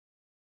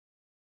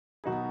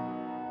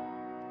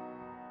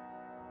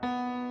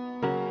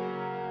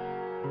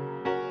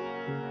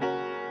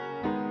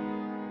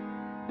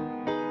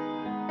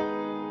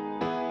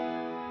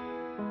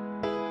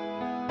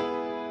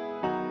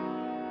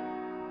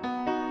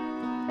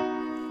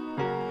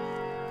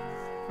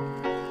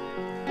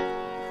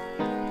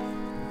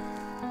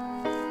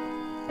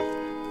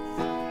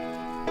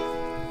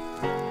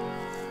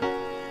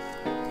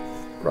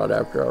right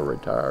after I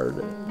retired,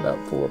 about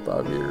 4 or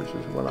 5 years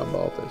is when I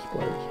bought this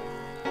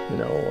place. You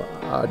know,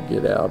 I'd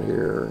get out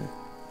here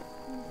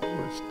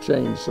with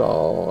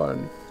chainsaw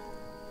and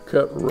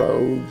cut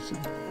roads,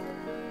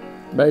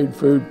 and made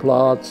food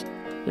plots.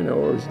 You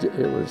know,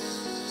 it was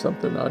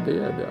something I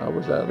did. I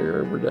was out here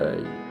every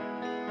day.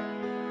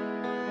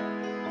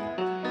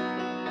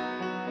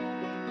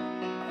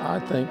 I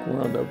think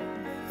one of the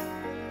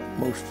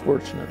most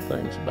fortunate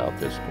things about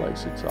this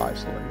place, it's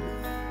isolated.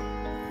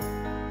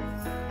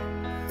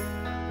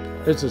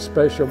 It's a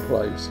special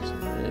place,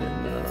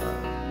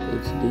 and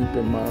it's deep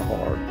in my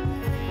heart.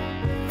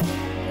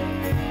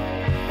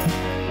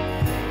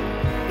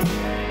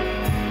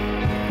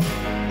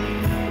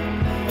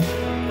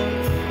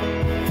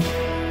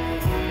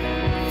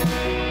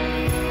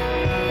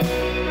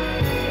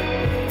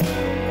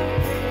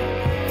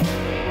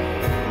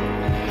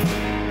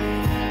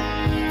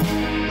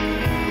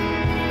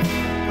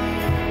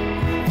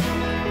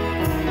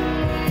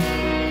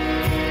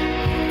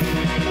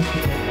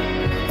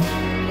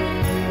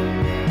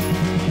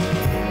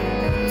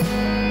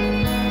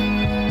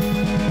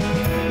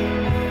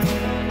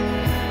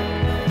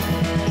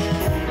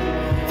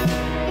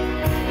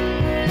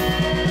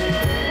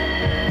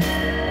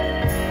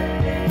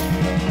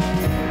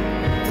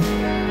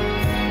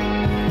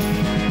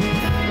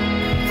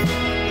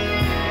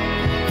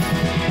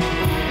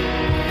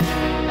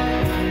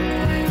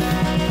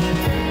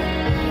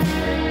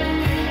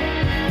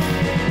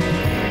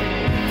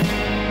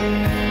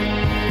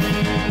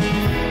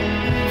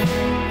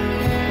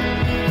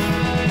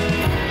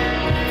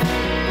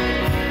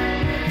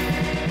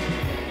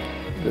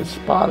 The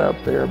spot up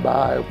there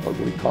by what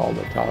we call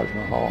the Taj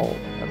Mahal,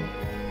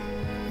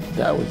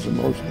 that was the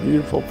most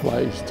beautiful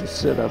place to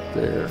sit up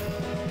there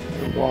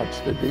and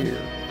watch the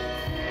deer.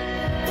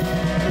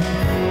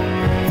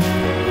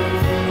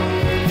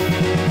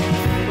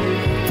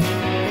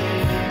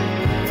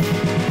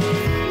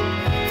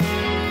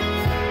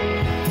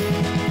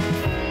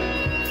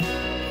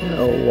 You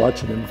know,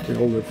 watching them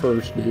kill their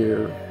first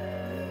deer,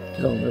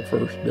 killing their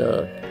first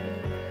duck,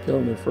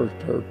 killing their first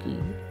turkey,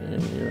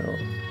 and you know,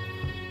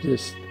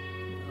 just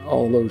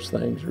all those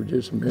things are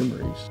just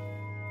memories.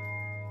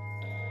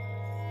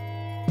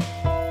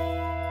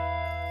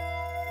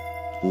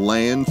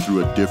 Land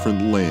through a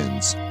different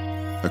lens.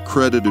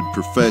 Accredited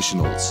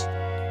professionals.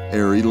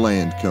 Erie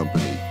Land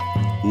Company.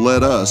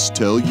 Let us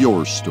tell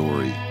your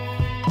story.